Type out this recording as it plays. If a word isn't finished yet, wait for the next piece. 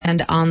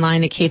and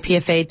online at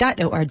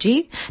kpfa.org.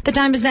 The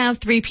time is now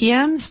 3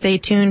 p.m. Stay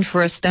tuned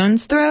for a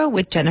Stone's Throw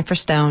with Jennifer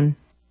Stone.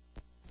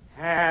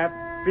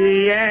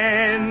 Happy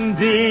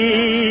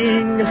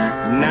ending,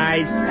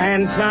 nice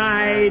and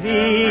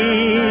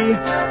tidy.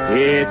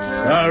 It's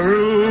a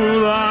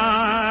rule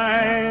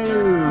I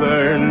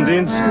learned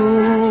in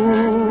school.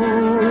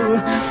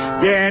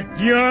 Get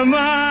your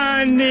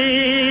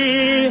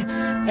money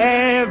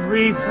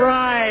every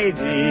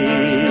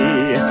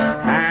Friday.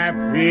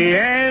 Happy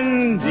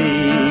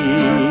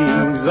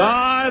endings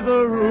are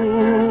the rule.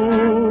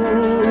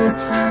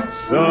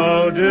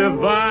 So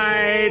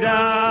divide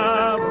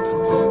up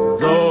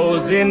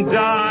those in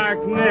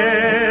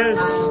darkness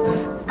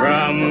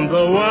from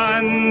the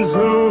ones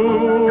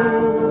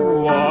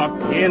who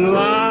walk in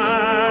light.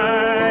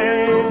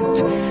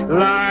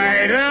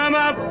 Light 'em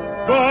up,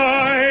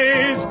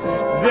 boys,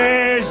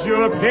 there's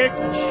your picture.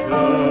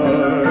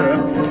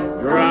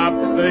 Drop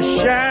the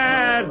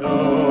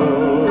shadows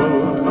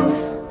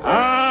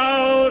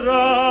out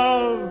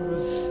of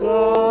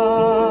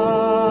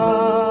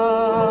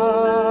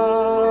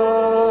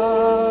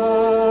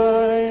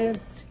sight.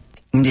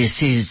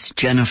 This is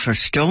Jennifer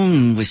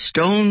Stone with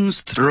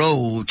Stone's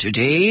Throw.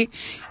 Today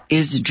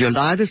is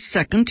July the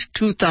 2nd,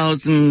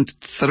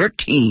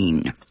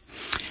 2013.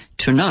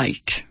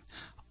 Tonight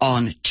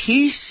on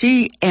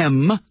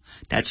TCM,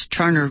 that's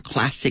Turner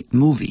Classic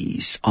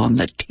Movies on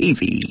the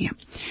TV,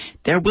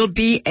 there will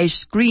be a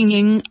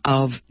screening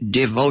of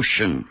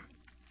Devotion.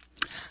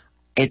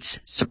 It's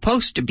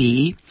supposed to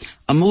be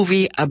a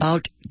movie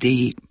about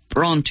the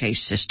Bronte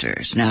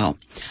sisters. Now,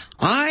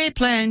 I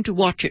plan to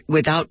watch it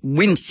without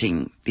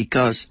wincing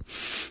because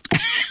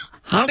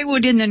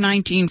Hollywood in the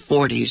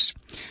 1940s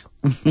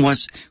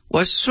was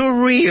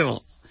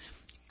surreal.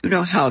 You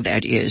know how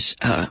that is.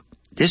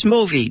 This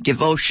movie,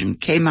 Devotion,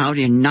 came out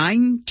in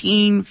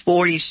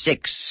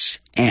 1946,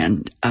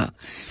 and, I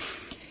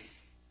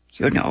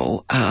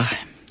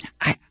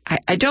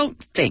don't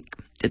think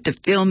that the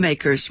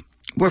filmmakers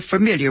were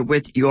familiar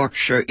with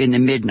Yorkshire in the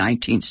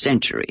mid-19th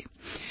century.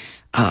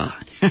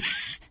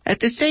 At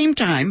the same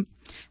time,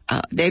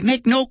 they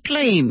make no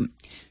claim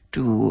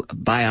to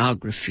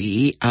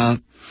biography.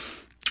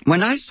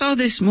 When I saw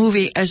this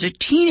movie as a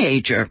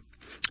teenager,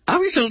 I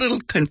was a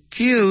little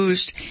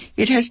confused.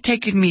 It has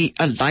taken me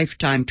a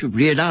lifetime to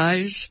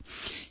realize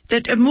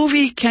that a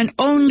movie can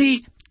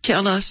only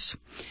tell us,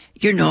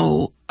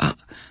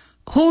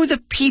 who the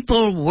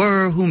people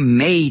were who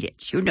made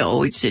it.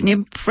 It's an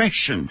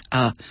impression,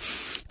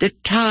 the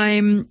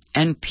time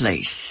and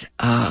place.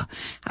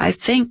 I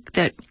think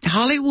that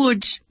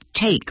Hollywood's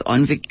take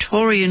on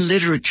Victorian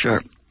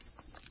literature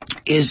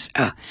is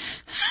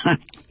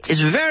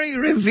very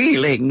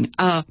revealing.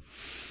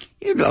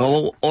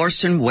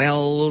 Orson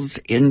Welles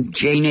in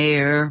Jane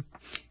Eyre,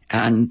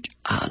 and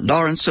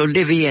Laurence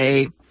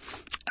Olivier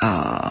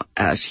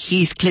as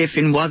Heathcliff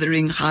in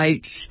Wuthering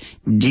Heights,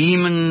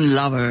 demon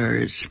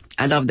lovers.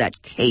 I love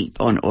that cape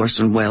on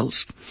Orson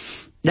Welles.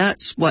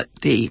 That's what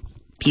the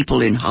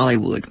people in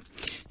Hollywood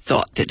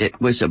thought that it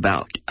was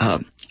about.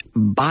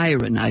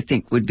 Byron, I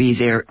think, would be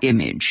their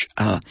image.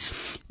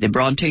 The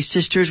Bronte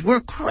sisters were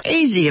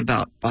crazy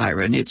about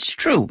Byron. It's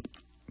true.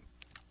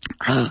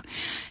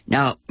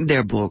 Now,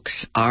 their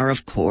books are,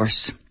 of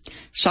course,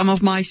 some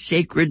of my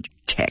sacred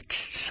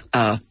texts.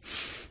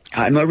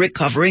 I'm a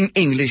recovering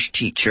English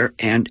teacher,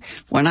 and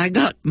when I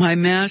got my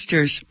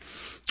master's,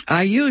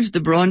 I used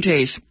the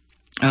Brontes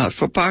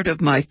for part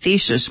of my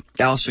thesis.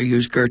 I also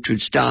used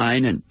Gertrude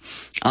Stein and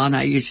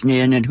Anais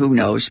Nin and who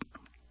knows.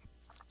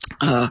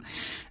 I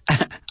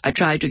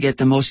tried to get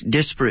the most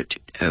disparate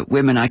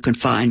women I could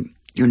find.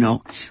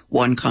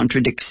 One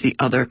contradicts the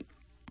other.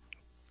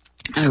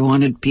 I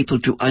wanted people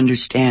to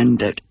understand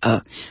that,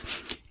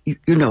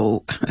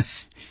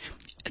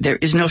 there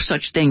is no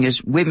such thing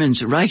as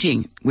women's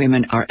writing.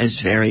 Women are as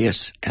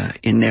various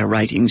in their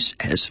writings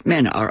as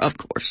men are, of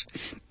course.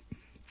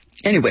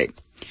 Anyway,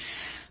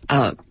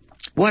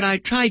 what I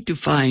tried to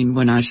find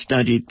when I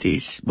studied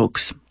these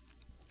books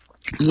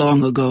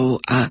long ago,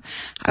 I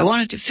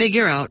wanted to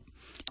figure out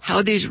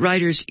how these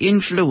writers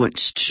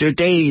influenced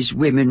today's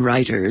women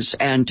writers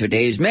and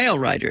today's male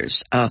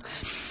writers.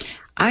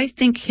 I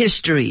think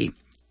history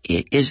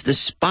is the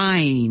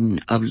spine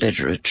of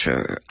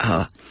literature.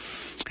 I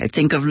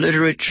think of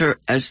literature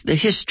as the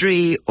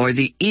history or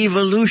the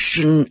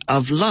evolution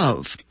of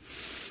love,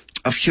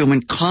 of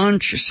human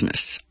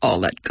consciousness,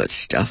 all that good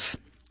stuff.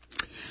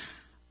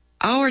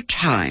 Our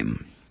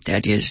time,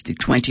 that is the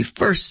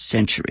 21st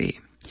century,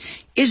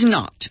 is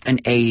not an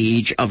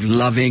age of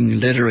loving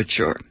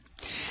literature.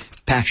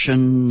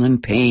 Passion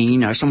and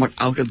pain are somewhat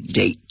out of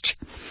date.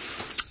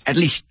 At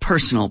least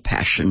personal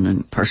passion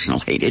and personal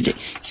hate. It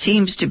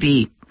seems to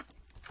be,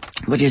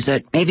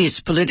 maybe it's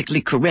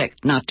politically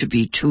correct not to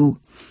be too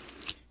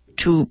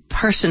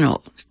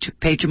personal, to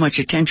pay too much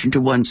attention to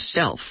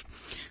oneself.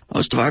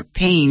 Most of our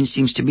pain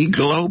seems to be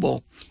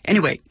global.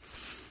 Anyway,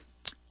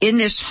 in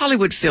this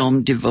Hollywood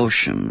film,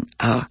 Devotion,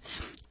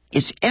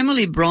 it's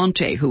Emily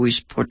Bronte who is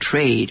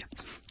portrayed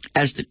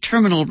as the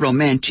terminal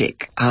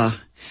romantic.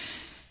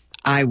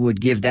 I would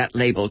give that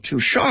label to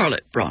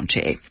Charlotte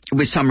Bronte,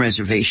 with some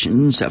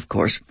reservations, of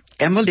course.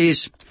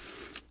 Emily's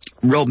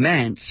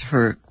romance,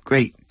 her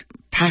great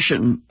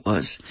passion,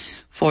 was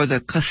for the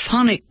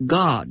chthonic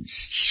gods.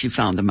 She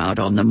found them out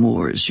on the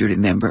moors, you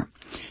remember.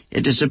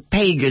 It is a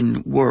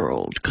pagan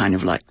world, kind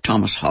of like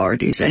Thomas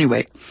Hardy's.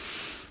 Anyway,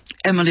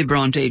 Emily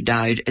Bronte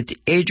died at the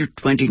age of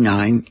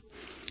 29,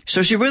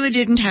 so she really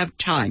didn't have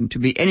time to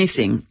be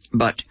anything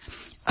but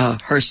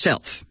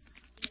herself.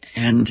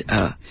 And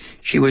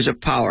she was a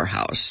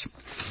powerhouse.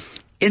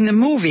 In the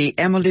movie,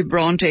 Emily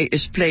Bronte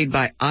is played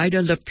by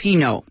Ida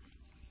Lupino,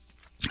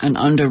 an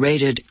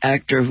underrated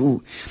actor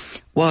who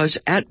was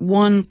at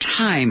one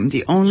time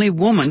the only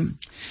woman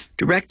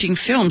directing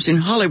films in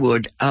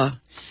Hollywood.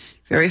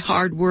 Very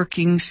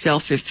hard-working,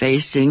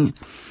 self-effacing.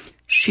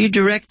 She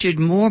directed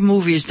more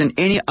movies than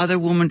any other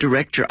woman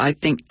director, I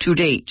think, to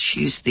date.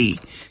 She's the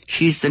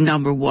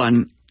number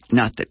one.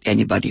 Not that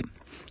anybody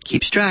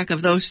keeps track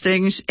of those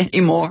things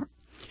anymore.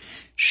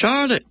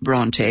 Charlotte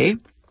Bronte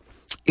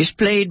is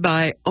played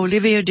by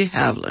Olivia de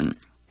Havilland.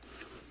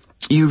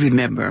 You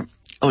remember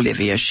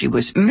Olivia. She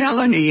was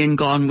Melanie in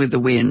Gone with the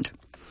Wind.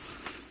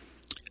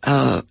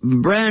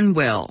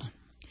 Branwell,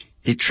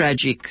 the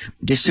tragic,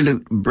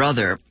 dissolute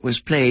brother, is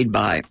played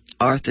by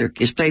Arthur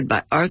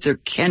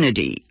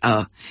Kennedy.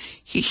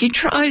 He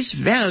tries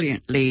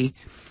valiantly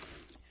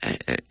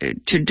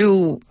to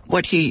do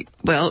what he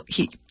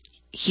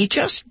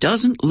just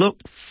doesn't look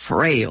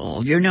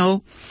frail, you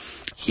know.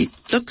 He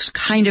looks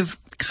kind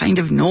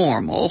of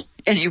normal.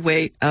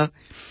 Anyway,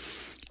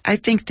 I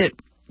think that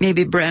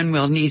maybe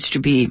Branwell needs to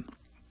be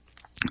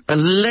a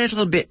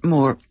little bit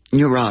more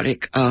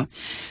neurotic. I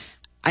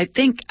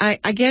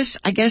guess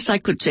I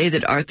could say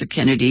that Arthur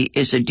Kennedy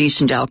is a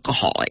decent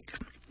alcoholic.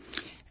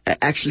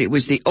 Actually, it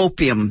was the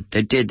opium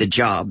that did the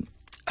job,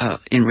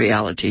 in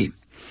reality.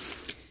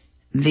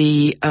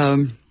 Is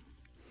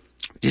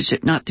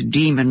it not the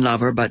demon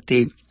lover, but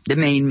the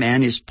main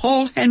man is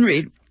Paul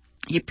Henry.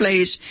 He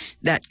plays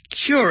that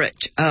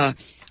curate.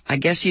 I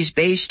guess he's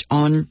based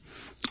on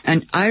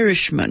an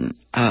Irishman.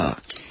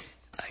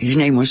 His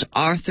name was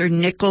Arthur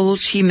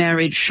Nichols. He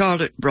married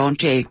Charlotte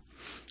Bronte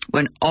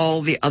when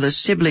all the other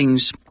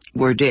siblings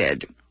were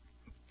dead.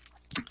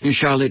 And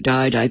Charlotte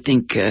died, I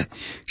think,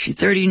 she's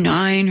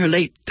 39, her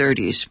late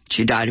 30s.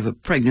 She died of a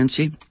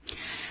pregnancy.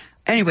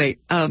 Anyway,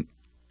 I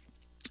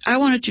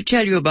wanted to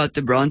tell you about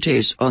the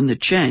Brontes on the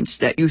chance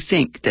that you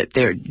think that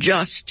they're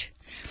just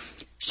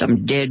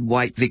some dead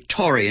white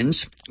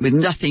Victorians with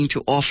nothing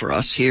to offer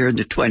us here in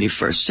the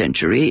 21st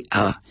century.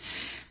 I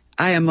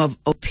am of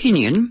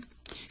opinion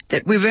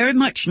that we very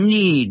much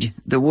need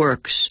the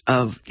works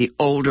of the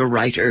older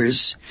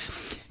writers,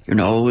 you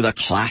know, the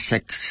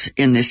classics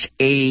in this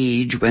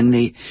age when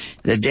the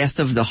death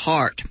of the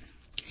heart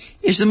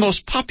is the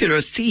most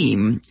popular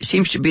theme,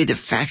 seems to be the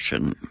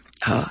fashion,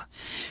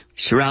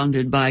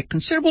 surrounded by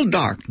considerable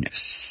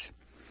darkness.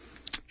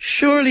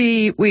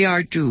 Surely we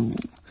are due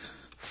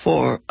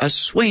for a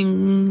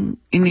swing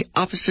in the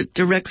opposite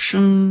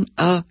direction.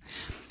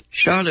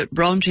 Charlotte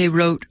Bronte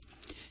wrote,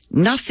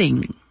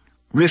 "Nothing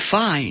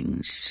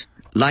refines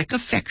like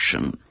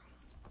affection."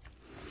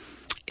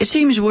 It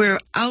seems we're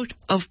out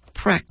of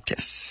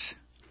practice.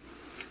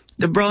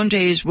 The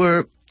Brontes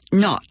were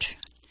not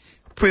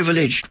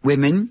privileged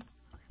women,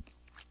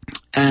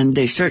 and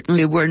they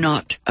certainly were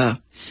not,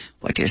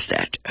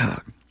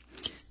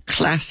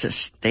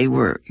 classist. They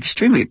were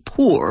extremely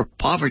poor.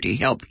 Poverty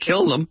helped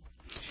kill them.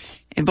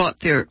 And bought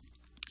their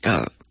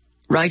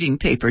writing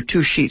paper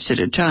 2 sheets at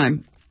a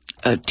time.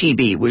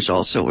 TB was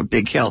also a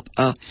big help.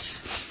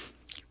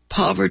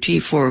 Poverty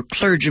for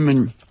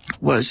clergymen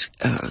was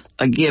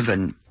a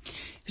given.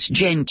 It's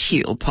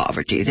genteel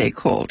poverty, they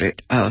called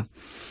it.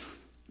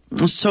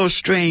 So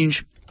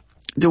strange.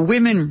 The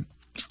women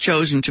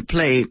chosen to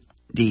play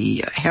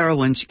the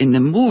heroines in the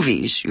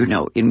movies, you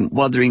know, in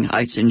Wuthering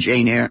Heights and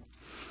Jane Eyre,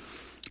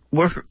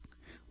 were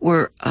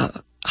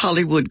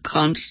Hollywood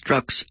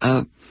constructs.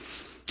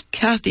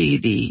 Kathy,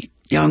 the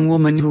young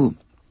woman who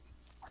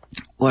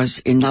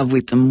was in love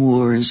with the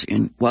Moors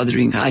in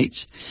Wuthering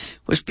Heights,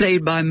 was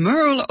played by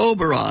Merle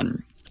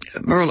Oberon.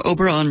 Merle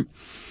Oberon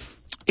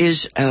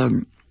is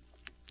an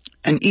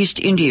East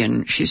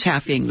Indian. She's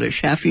half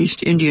English, half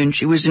East Indian.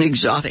 She was an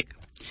exotic.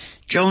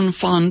 Joan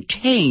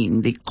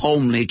Fontaine, the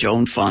comely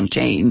Joan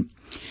Fontaine,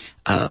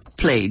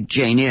 played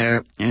Jane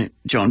Eyre.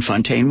 Joan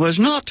Fontaine was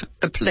not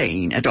a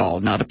plain at all,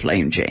 not a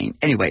plain Jane.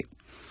 Anyway,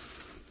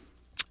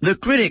 the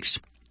critics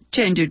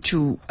tended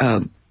to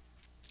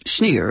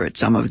sneer at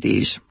some of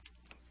these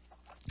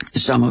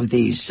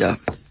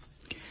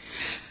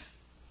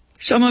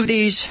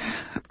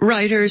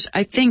writers.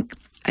 I think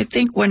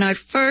when I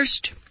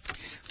first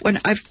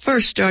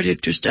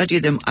started to study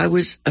them, I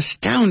was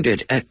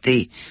astounded at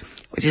the,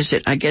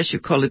 I guess you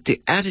call it the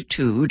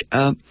attitude.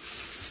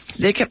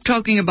 They kept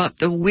talking about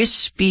the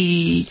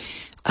wispy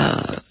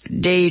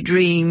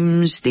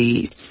daydreams,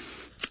 the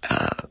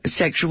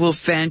sexual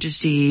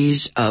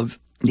fantasies of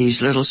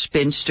these little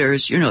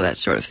spinsters, you know, that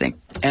sort of thing.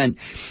 And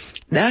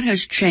that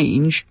has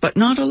changed, but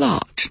not a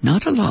lot.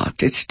 Not a lot.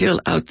 It's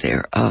still out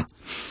there.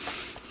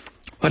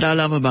 what I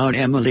love about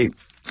Emily,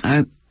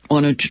 I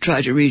wanted to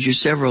try to read you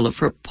several of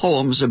her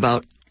poems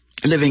about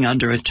living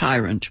under a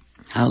tyrant.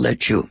 I'll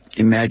let you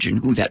imagine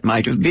who that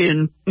might have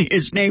been.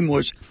 His name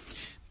was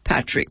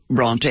Patrick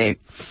Bronte.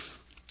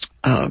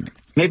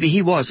 Maybe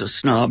he was a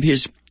snob.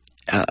 His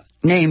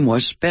name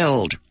was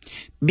spelled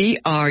Brunty.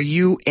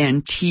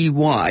 He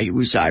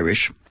was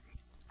Irish.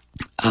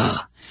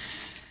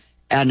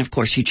 And, of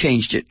course, he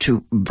changed it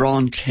to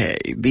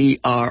Bronte,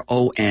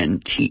 Brontes.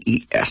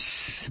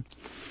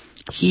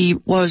 He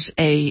was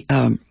he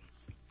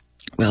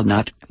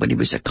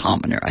was a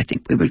commoner, I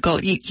think we would call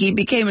it. He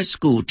became a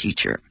school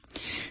teacher.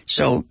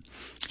 So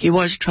he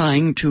was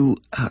trying to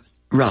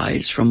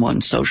rise from one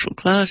social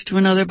class to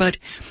another, but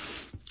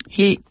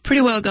he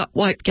pretty well got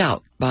wiped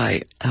out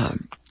by a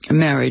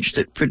marriage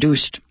that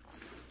produced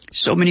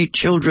so many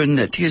children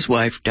that his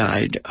wife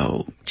died.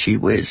 Oh, gee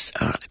whiz,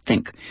 I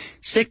think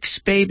 6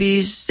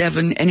 babies,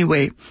 7,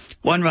 anyway,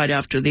 one right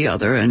after the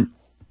other. And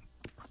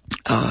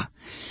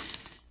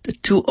the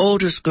 2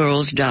 oldest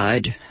girls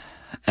died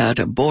at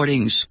a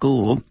boarding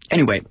school.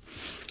 Anyway,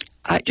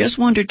 I just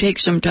want to take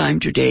some time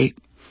today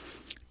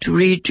to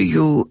read to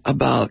you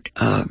about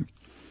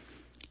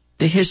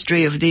the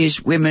history of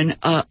these women.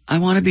 I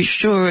want to be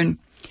sure and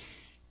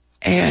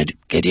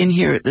get in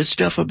here the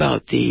stuff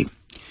about the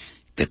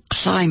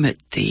climate,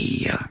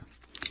 the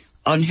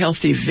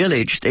unhealthy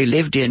village they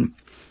lived in.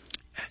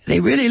 They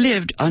really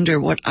lived under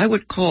what I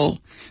would call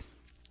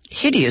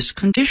hideous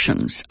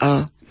conditions.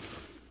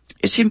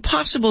 It's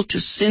impossible to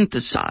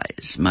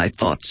synthesize my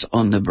thoughts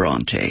on the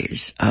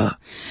Brontes. I'm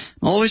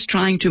always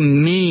trying to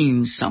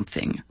mean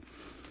something.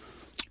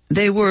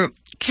 They were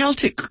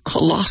Celtic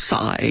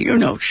colossi. You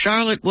know,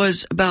 Charlotte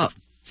was about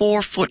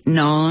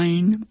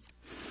 4'9".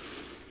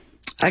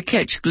 I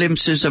catch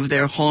glimpses of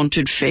their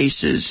haunted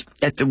faces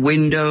at the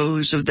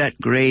windows of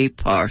that gray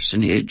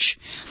parsonage.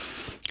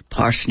 The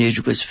parsonage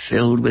was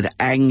filled with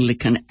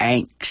Anglican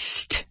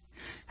angst,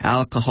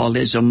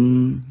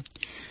 alcoholism,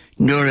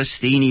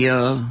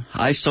 neurasthenia,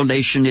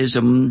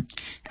 isolationism,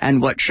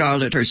 and what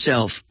Charlotte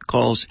herself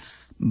calls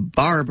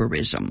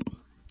barbarism.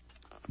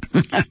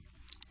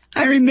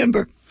 I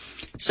remember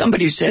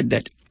somebody said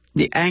that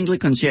the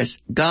Anglicans, yes,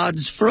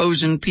 God's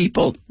frozen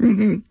people.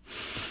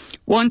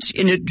 Once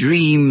in a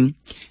dream,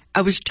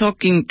 I was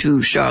talking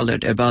to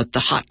Charlotte about the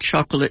hot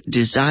chocolate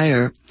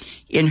desire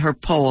in her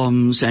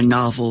poems and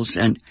novels,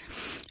 and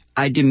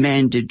I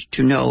demanded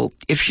to know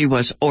if she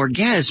was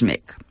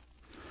orgasmic.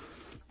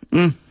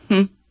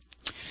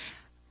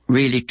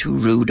 Really too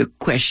rude a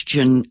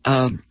question.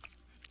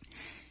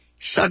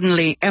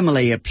 Suddenly,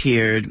 Emily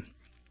appeared.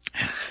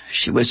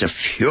 She was a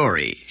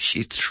fury.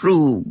 She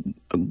threw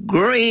a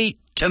great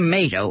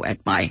tomato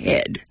at my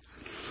head.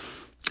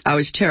 I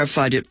was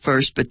terrified at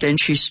first, but then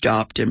she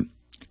stopped and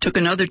took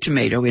another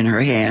tomato in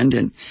her hand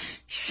and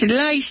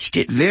sliced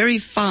it very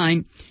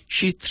fine.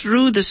 She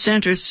threw the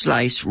center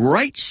slice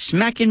right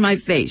smack in my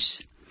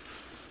face.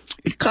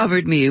 It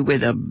covered me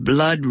with a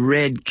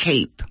blood-red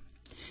cape.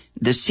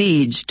 The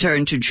seeds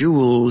turned to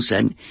jewels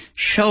and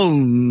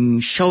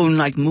shone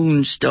like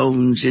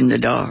moonstones in the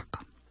dark.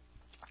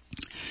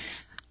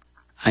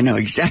 I know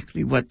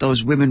exactly what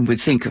those women would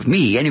think of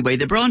me. Anyway,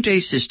 the Bronte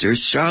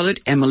sisters,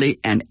 Charlotte, Emily,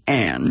 and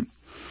Anne,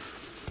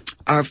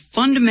 are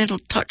fundamental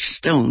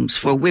touchstones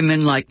for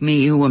women like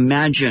me who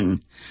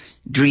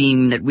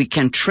dream that we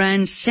can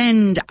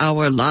transcend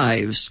our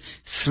lives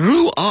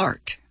through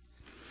art.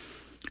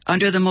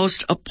 Under the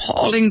most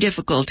appalling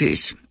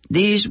difficulties,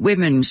 these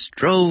women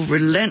strove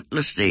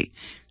relentlessly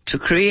to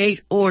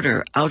create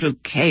order out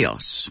of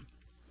chaos.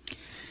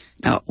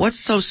 Now,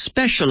 what's so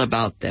special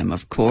about them,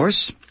 of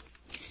course,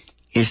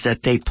 is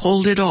that they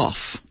pulled it off.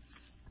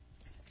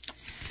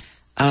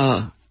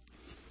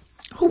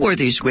 Who were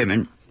these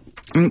women?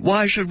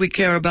 Why should we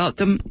care about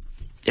them?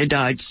 They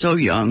died so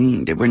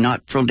young. They were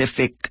not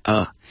prolific.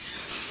 I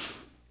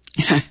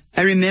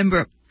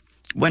remember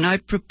when I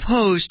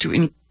proposed to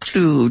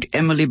include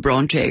Emily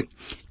Bronte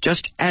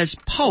just as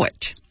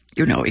poet,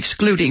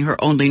 excluding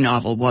her only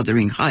novel,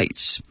 Wuthering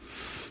Heights.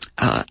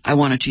 I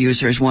wanted to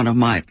use her as one of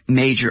my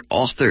major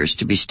authors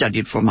to be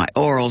studied for my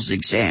orals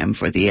exam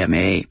for the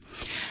MA.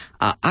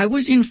 I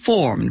was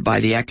informed by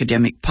the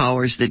academic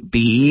powers that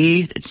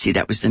be,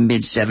 that was the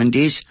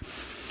mid-'70s,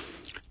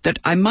 that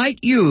I might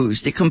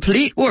use the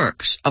complete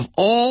works of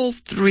all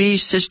 3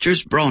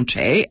 sisters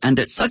Bronte, and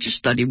that such a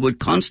study would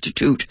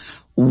constitute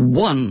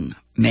one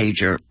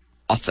major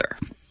author.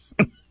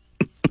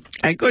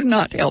 I could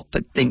not help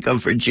but think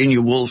of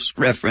Virginia Woolf's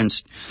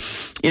reference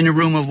in A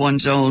Room of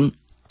One's Own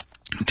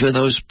to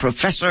those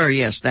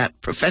that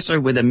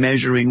professor with a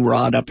measuring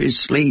rod up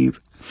his sleeve.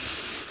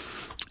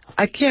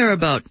 I care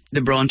about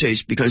the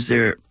Brontes because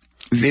their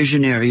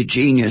visionary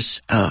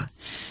genius,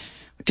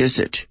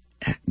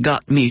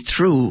 got me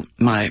through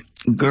my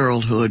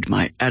girlhood,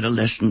 my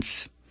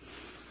adolescence.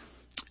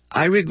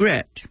 I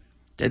regret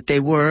that they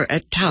were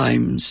at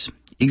times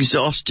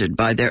exhausted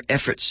by their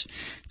efforts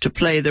to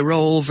play the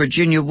role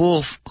Virginia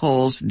Woolf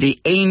calls the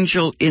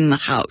angel in the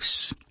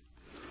house.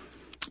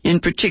 In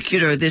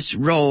particular, this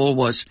role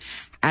was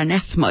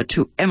anathema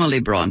to Emily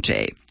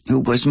Bronte, who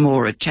was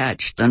more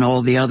attached than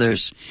all the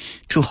others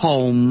to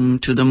home,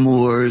 to the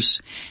moors,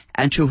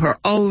 and to her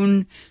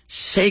own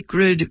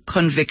sacred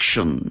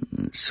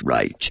convictions,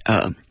 right?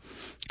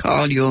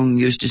 Carl Jung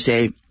used to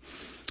say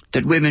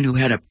that women who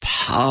had a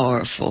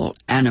powerful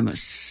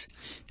animus,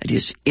 that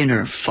is,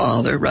 inner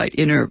father, right,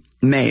 inner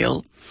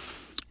male,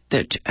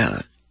 that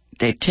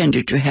they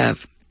tended to have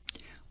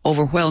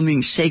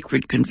overwhelming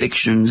sacred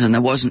convictions, and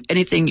there wasn't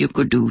anything you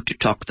could do to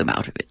talk them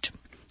out of it.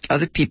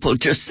 Other people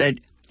just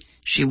said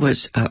she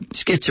was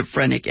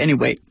schizophrenic.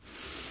 Anyway,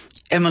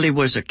 Emily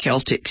was a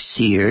Celtic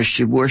seer.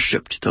 She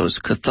worshipped those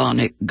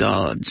chthonic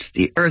gods,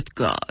 the earth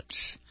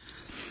gods.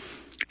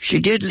 She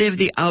did live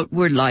the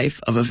outward life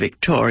of a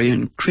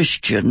Victorian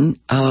Christian,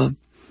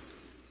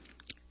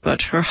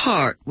 but her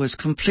heart was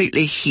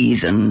completely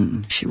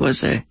heathen. She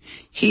was a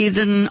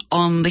heathen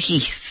on the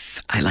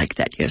heath. I like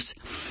that, yes.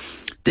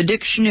 The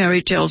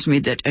dictionary tells me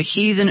that a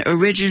heathen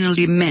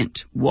originally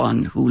meant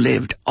one who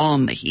lived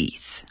on the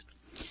heath.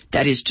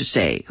 That is to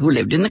say, who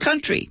lived in the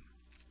country.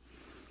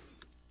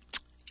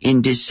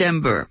 In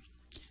December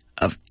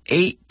of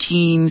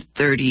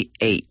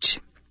 1838,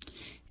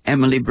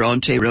 Emily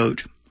Bronte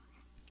wrote,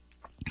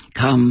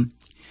 "Come,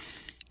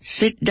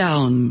 sit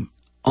down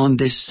on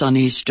this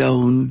sunny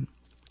stone.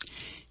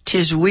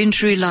 'Tis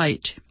wintry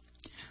light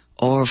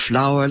o'er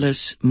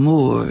flowerless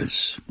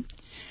moors.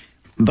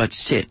 But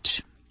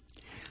sit,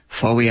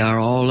 for we are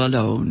all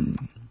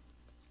alone."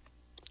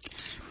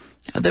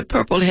 The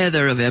purple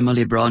heather of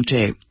Emily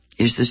Bronte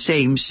is the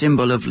same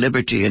symbol of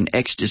liberty and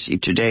ecstasy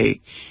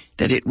today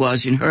that it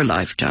was in her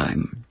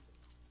lifetime.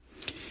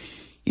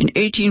 In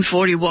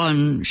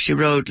 1841, she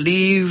wrote,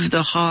 "Leave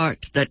the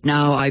heart that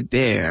now I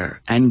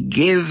bear, and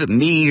give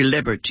me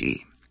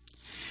liberty."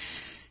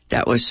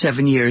 That was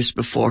 7 years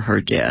before her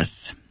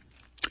death.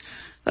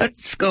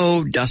 Let's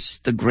go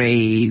dust the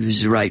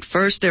graves. Right,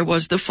 first there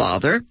was the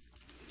father,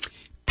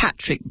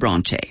 Patrick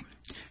Bronte,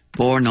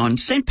 born on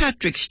St.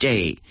 Patrick's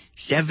Day,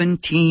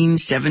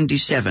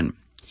 1777.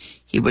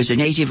 He was a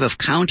native of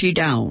County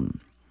Down.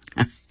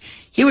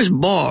 He was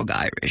bog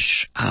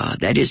Irish.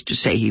 That is to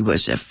say, he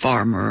was a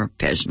farmer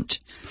peasant,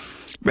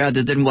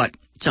 rather than what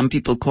some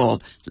people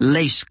call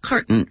lace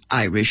curtain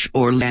Irish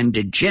or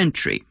landed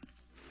gentry.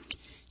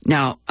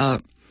 Now,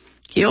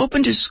 he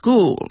opened a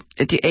school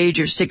at the age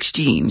of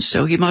 16,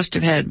 so he must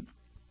have had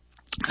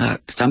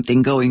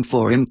something going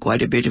for him,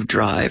 quite a bit of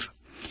drive.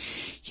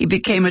 He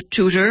became a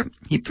tutor.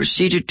 He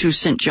proceeded to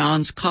St.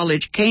 John's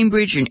College,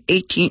 Cambridge in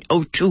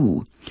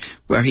 1802,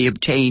 where he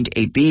obtained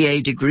a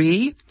BA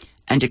degree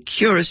and a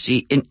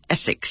curacy in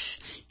Essex.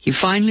 He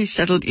finally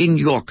settled in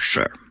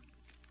Yorkshire.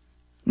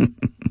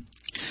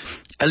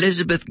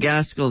 Elizabeth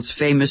Gaskell's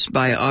famous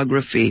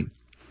biography,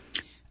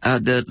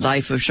 The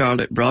Life of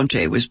Charlotte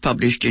Bronte, was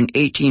published in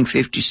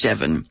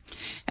 1857,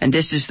 and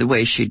this is the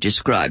way she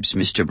describes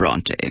Mr.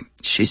 Bronte.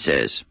 She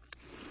says,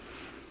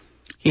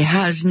 "He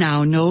has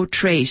now no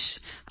trace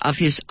of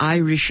his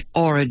Irish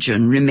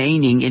origin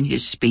remaining in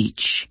his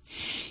speech.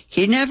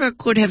 He never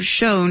could have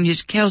shown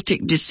his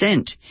Celtic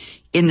descent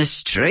in the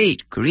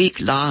straight Greek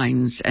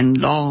lines and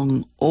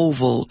long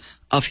oval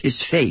of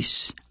his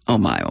face." Oh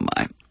my, oh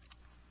my.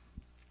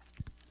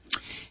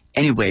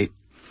 Anyway,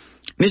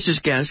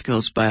 Mrs.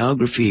 Gaskell's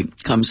biography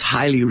comes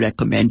highly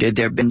recommended.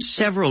 There have been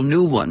several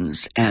new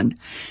ones, and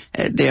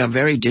they are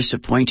very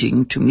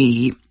disappointing to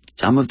me.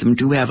 Some of them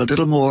do have a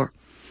little more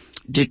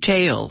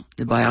detail.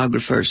 The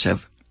biographers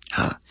have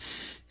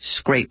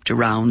scraped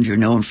around,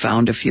 and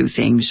found a few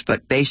things,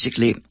 but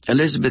basically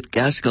Elizabeth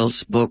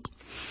Gaskell's book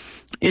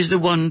is the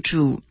one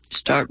to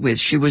start with.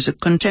 She was a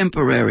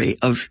contemporary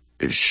of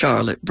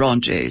Charlotte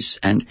Bronte's,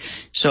 and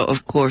so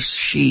of course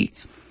she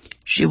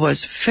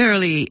was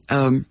fairly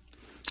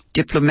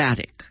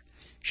diplomatic.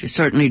 She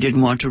certainly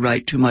didn't want to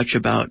write too much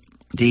about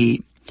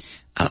the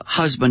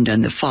husband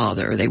and the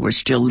father. They were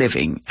still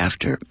living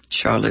after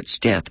Charlotte's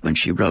death when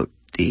she wrote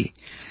the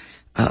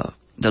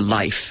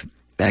Life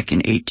back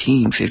in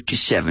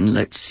 1857.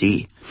 Let's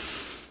see.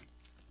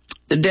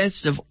 The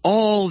deaths of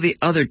all the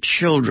other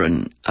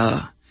children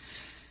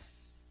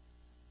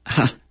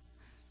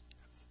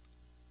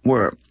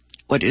were,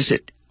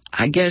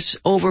 I guess,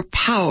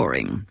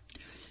 overpowering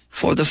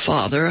for the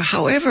father.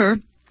 However,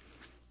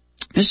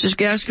 Mrs.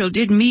 Gaskell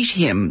did meet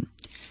him,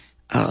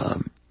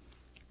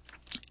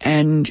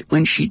 and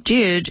when she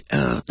did,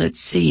 let's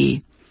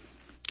see,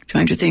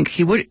 trying to think,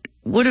 he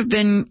would have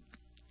been,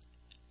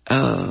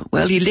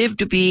 he lived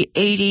to be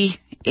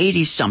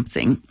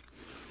 80-something.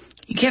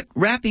 He kept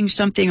wrapping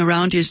something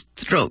around his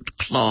throat,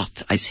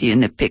 cloth, I see in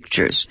the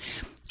pictures,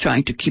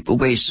 trying to keep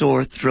away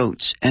sore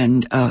throats,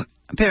 and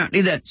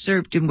apparently that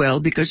served him well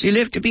because he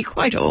lived to be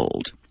quite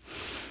old.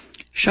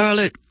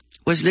 Charlotte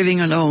was living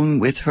alone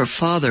with her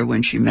father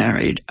when she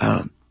married.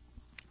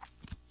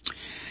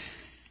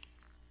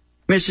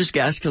 Mrs.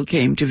 Gaskell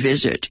came to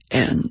visit,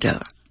 and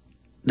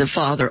the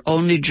father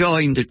only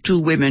joined the two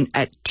women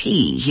at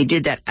tea. He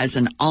did that as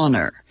an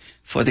honor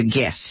for the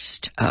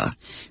guest.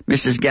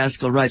 Mrs.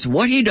 Gaskell writes,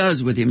 "What he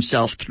does with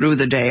himself through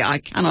the day, I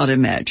cannot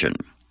imagine."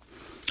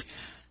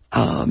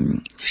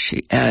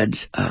 She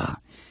adds,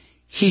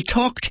 He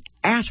talked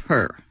at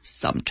her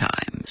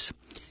sometimes,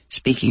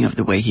 speaking of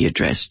the way he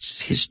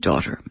addressed his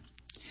daughter.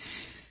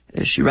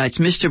 She writes,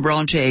 Mr.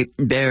 Bronte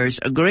bears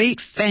a great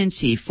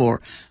fancy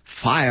for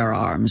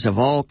firearms of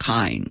all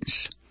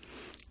kinds.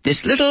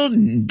 This little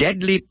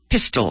deadly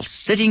pistol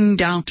sitting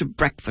down to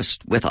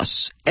breakfast with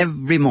us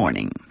every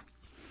morning.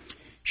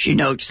 She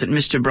notes that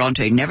Mr.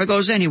 Bronte never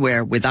goes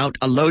anywhere without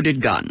a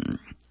loaded gun.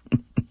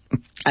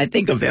 I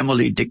think of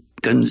Emily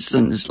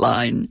Dickinson's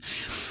line,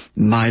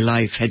 my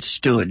life had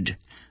stood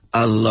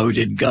a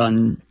loaded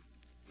gun.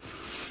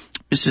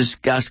 Mrs.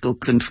 Gaskell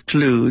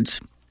concludes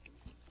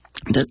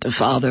that the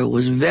father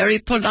was very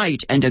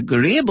polite and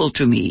agreeable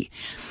to me,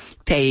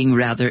 paying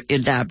rather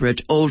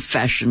elaborate,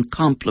 old-fashioned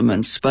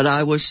compliments, but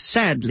I was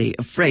sadly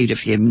afraid of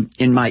him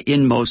in my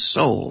inmost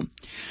soul,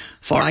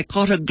 for I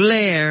caught a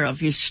glare of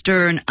his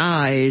stern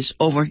eyes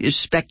over his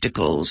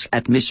spectacles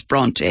at Miss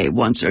Bronte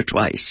once or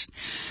twice,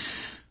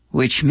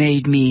 which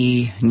made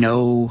me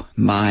know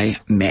my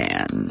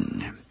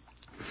man.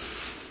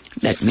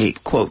 Let me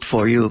quote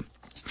for you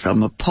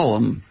from a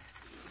poem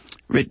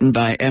written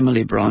by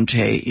Emily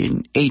Bronte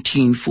in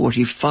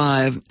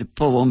 1845. The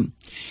poem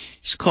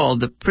is called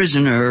The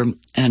Prisoner,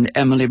 and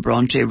Emily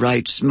Bronte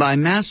writes, my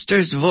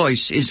master's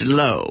voice is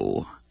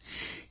low,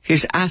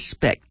 his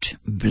aspect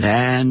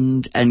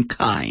bland and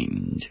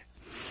kind,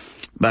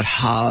 but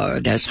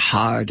hard as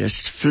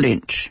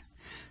flint,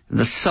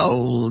 the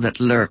soul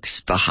that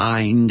lurks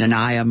behind, and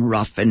I am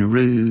rough and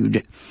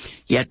rude,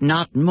 yet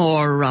not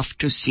more rough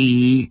to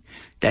see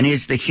than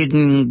is the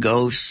hidden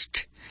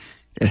ghost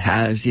that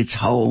has its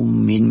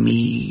home in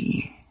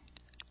me.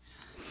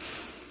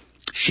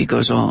 She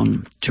goes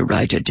on to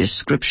write a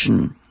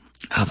description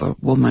of a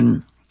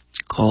woman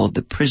called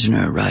the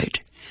prisoner, right?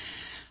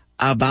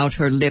 About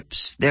her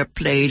lips there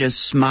played a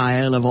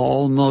smile of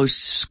almost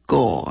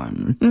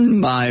scorn.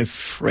 My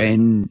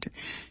friend,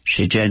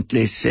 she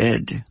gently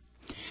said,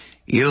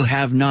 you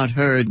have not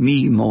heard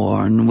me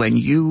mourn when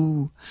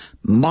you,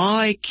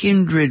 my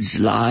kindred's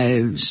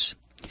lives,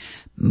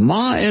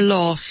 my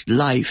lost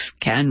life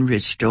can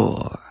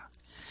restore.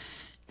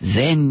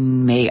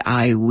 Then may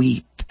I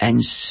weep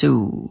and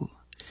sue,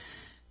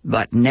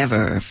 but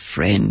never,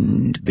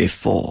 friend,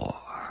 before.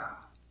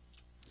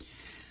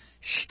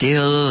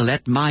 Still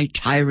let my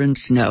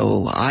tyrants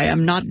know I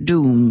am not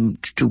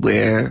doomed to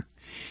wear,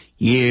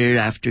 year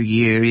after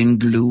year in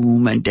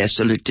gloom and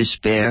desolate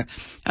despair,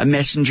 a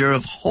messenger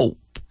of hope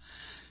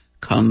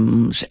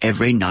comes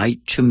every night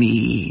to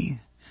me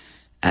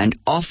and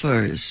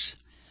offers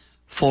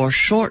for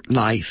short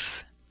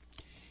life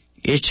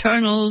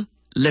eternal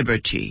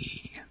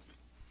liberty.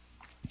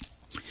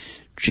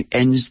 She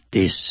ends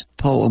this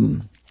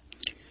poem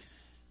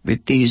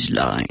with these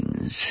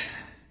lines.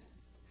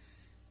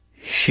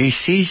 She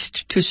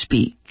ceased to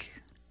speak,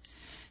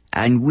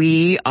 and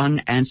we,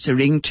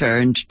 unanswering,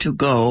 turned to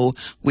go.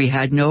 We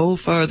had no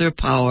further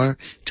power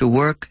to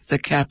work the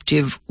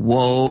captive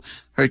woe.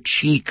 Her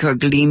cheek, her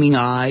gleaming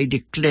eye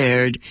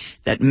declared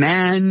that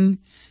man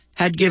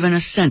had given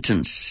a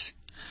sentence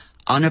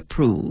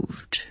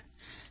unapproved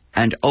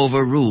and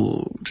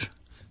overruled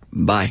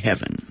by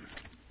heaven.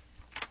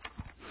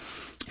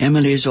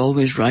 Emily is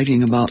always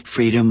writing about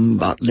freedom,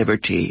 about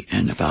liberty,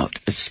 and about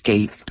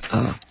escape.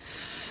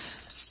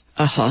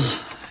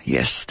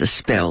 Yes, the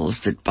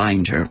spells that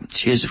bind her.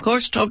 She is, of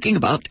course, talking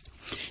about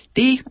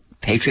the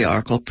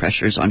patriarchal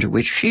pressures under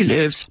which she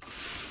lives.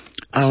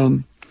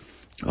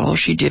 All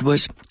she did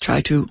was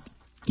try to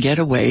get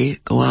away,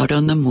 go out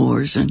on the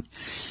moors, and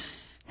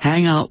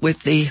hang out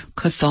with the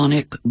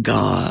chthonic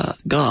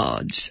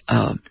gods.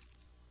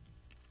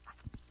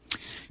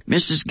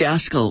 Mrs.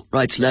 Gaskell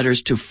writes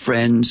letters to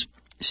friends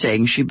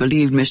saying she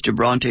believed Mr.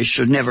 Bronte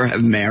should never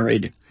have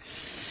married.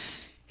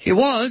 He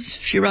was,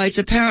 she writes,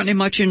 apparently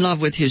much in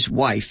love with his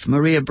wife,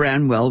 Maria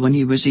Branwell, when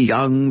he was a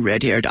young,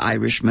 red-haired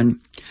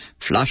Irishman,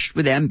 flushed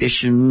with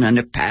ambition and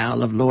a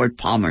pal of Lord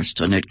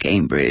Palmerston at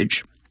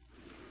Cambridge.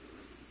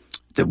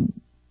 The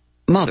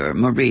mother,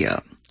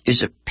 Maria,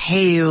 is a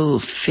pale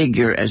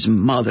figure as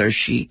mother.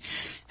 She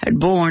had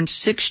borne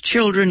 6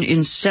 children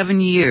in 7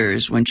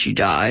 years when she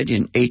died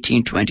in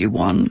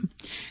 1821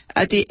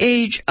 at the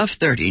age of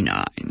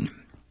 39.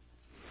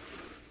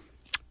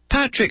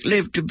 Patrick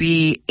lived to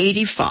be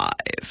 85,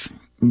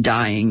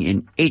 dying in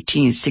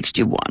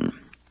 1861.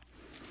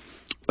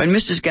 When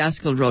Mrs.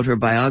 Gaskell wrote her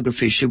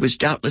biography, she was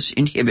doubtless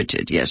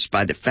inhibited, yes,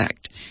 by the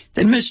fact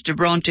that Mr.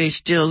 Bronte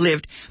still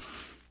lived.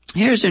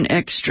 Here's an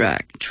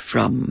extract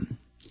from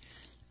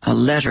a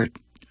letter.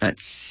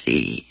 Let's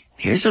see.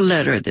 Here's a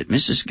letter that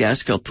Mrs.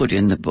 Gaskell put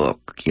in the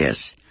book,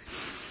 yes.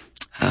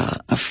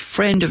 A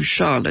friend of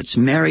Charlotte's,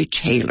 Mary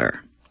Taylor,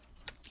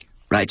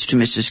 writes to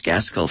Mrs.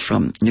 Gaskell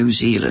from New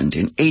Zealand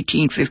in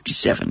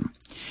 1857.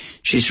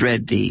 She's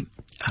read the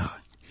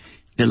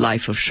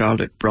life of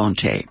Charlotte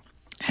Bronte,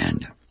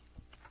 and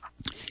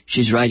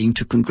she's writing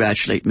to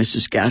congratulate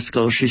Mrs.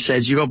 Gaskell. She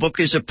says, your book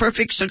is a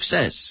perfect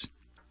success,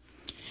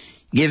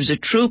 gives a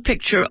true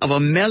picture of a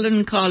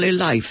melancholy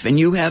life, and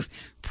you have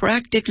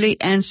practically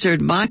answered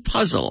my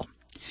puzzle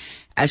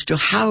as to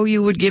how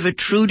you would give a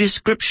true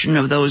description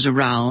of those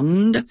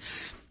around,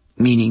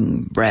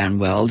 meaning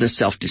Branwell, the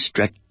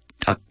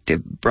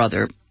self-destructive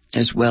brother,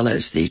 as well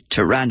as the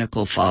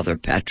tyrannical father,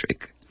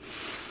 Patrick.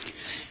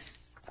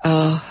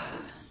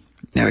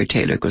 Mary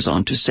Taylor goes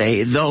on to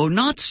say, though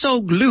not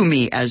so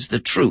gloomy as the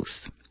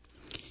truth,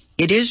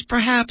 it is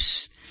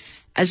perhaps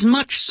as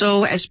much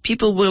so as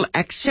people will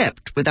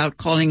accept without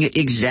calling it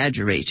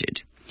exaggerated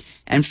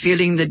and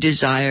feeling the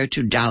desire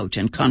to doubt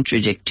and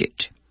contradict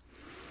it.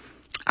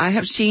 I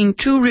have seen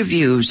 2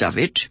 reviews of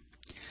it.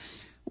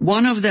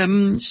 One of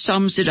them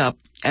sums it up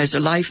as a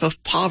life of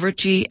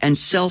poverty and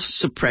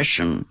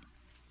self-suppression.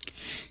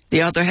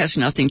 The other has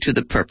nothing to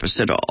the purpose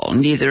at all.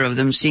 Neither of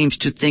them seems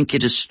to think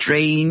it a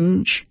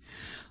strange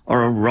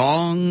or a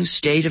wrong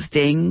state of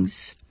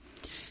things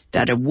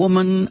that a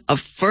woman of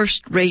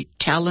first-rate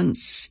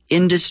talents,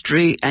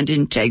 industry, and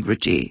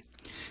integrity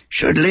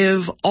should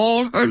live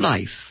all her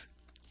life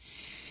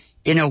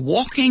in a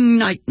walking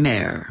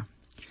nightmare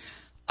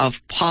of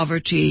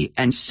poverty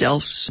and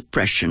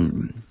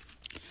self-suppression.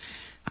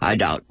 I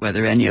doubt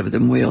whether any of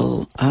them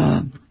will.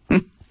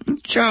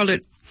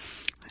 Charlotte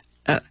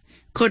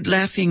could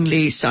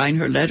laughingly sign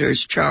her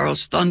letters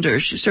Charles Thunder.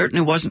 She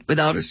certainly wasn't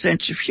without a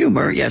sense of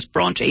humor. Yes,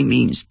 Bronte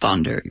means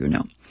thunder, you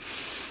know.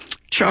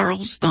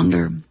 Charles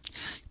Thunder.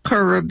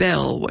 Currer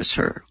Bell was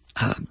her.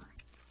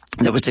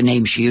 That was the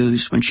name she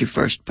used when she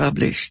first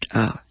published.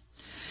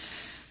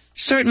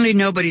 Certainly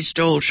nobody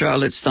stole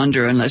Charlotte's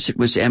thunder unless it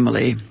was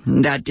Emily.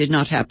 That did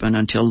not happen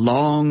until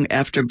long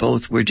after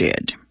both were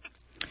dead.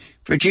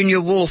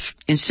 Virginia Woolf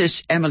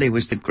insists Emily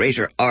was the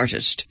greater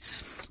artist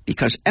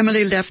because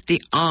Emily left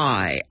the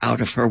I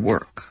out of her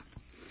work.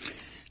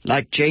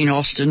 Like Jane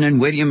Austen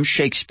and William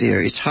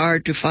Shakespeare, it's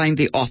hard to find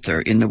the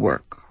author in the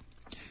work.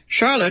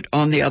 Charlotte,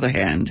 on the other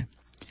hand,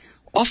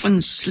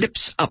 often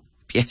slips up.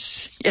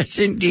 Yes,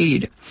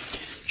 indeed.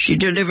 She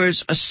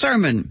delivers a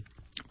sermon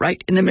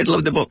right in the middle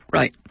of the book,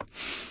 right?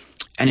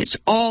 And it's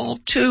all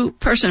too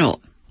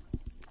personal.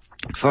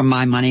 For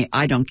my money,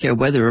 I don't care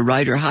whether a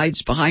writer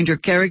hides behind her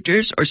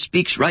characters or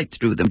speaks right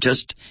through them,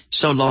 just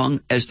so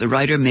long as the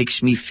writer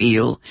makes me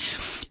feel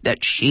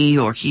that she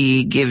or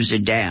he gives a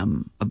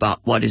damn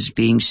about what is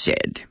being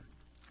said.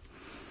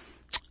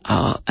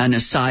 An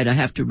aside, I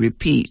have to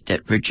repeat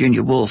that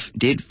Virginia Woolf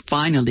did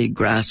finally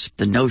grasp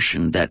the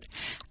notion that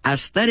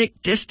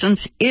aesthetic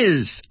distance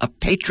is a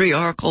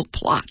patriarchal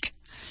plot,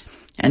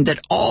 and that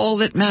all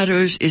that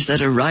matters is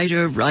that a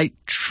writer write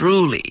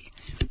truly,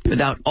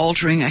 without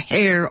altering a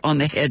hair on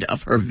the head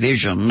of her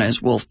vision,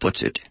 as Woolf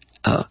puts it.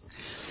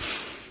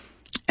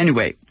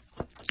 Anyway,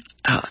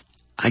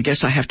 I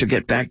guess I have to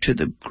get back to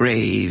the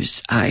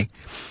graves. I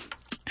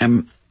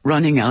am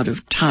running out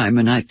of time,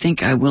 and I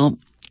think I will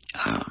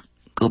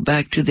go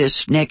back to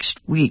this next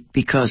week,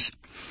 because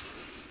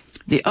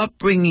the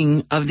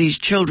upbringing of these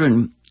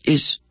children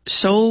is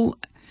so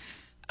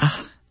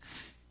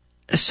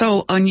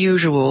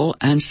unusual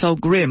and so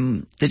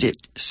grim that it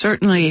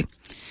certainly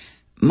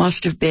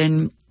must have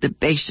been the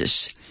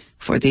basis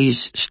for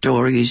these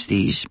stories,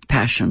 these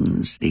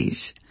passions,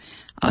 these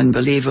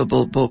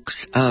unbelievable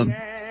books. I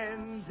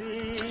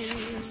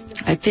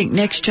think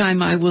next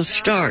time I will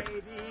start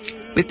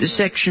with the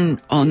section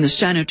on the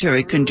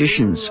sanitary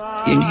conditions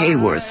in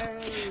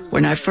Hayworth.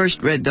 When I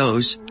first read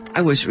those,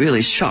 I was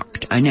really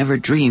shocked. I never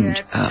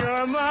dreamed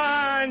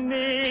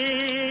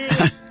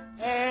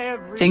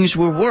things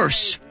were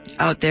worse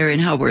out there in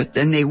Haworth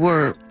than they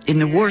were in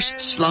the worst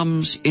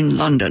slums in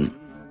London.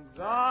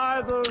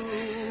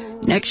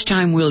 Next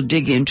time we'll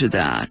dig into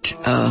that,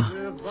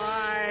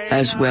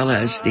 as well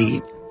as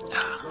the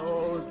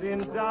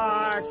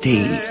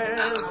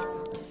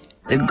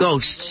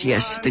ghosts,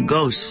 yes, the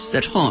ghosts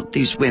that haunt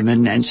these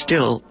women and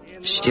still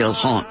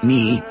haunt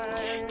me.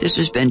 This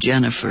has been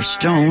Jennifer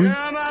Stone.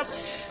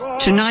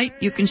 Tonight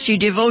you can see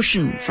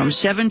Devotion from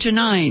 7 to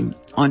 9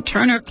 on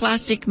Turner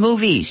Classic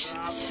Movies.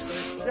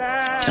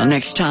 Till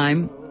next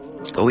time,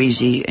 go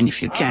easy, and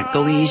if you can't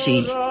go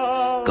easy,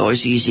 go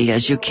as easy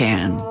as you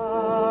can.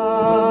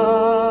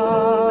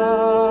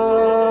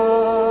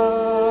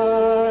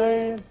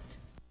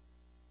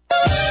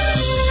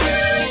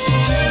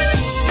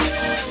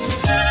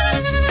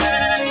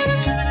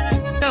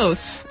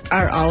 Ghosts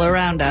are all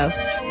around us.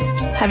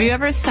 Have you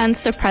ever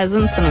sensed a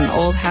presence in an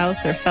old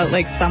house or felt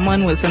like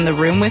someone was in the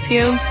room with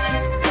you?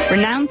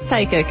 Renowned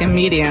psychic and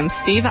medium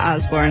Steve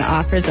Osborne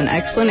offers an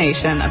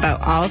explanation about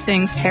all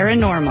things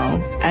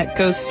paranormal at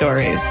Ghost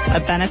Stories,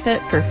 a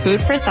benefit for Food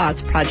for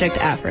Thought's Project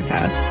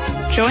Africa.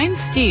 Join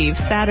Steve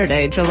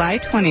Saturday, July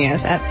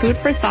 20th at Food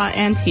for Thought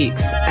Antiques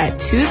at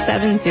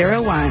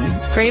 2701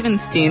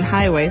 Gravenstein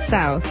Highway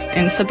South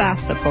in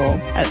Sebastopol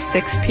at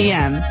 6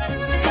 p.m.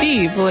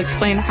 Steve will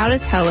explain how to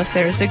tell if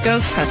there is a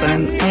ghost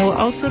present and will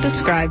also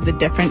describe the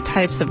different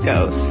types of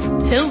ghosts.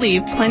 He'll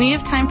leave plenty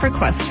of time for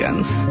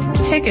questions.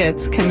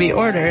 Tickets can be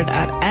ordered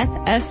at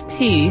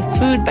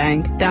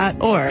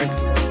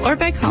fftfoodbank.org or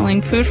by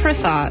calling Food for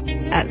Thought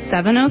at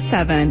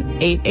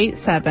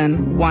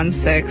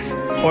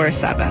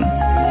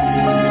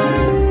 707-887-1647.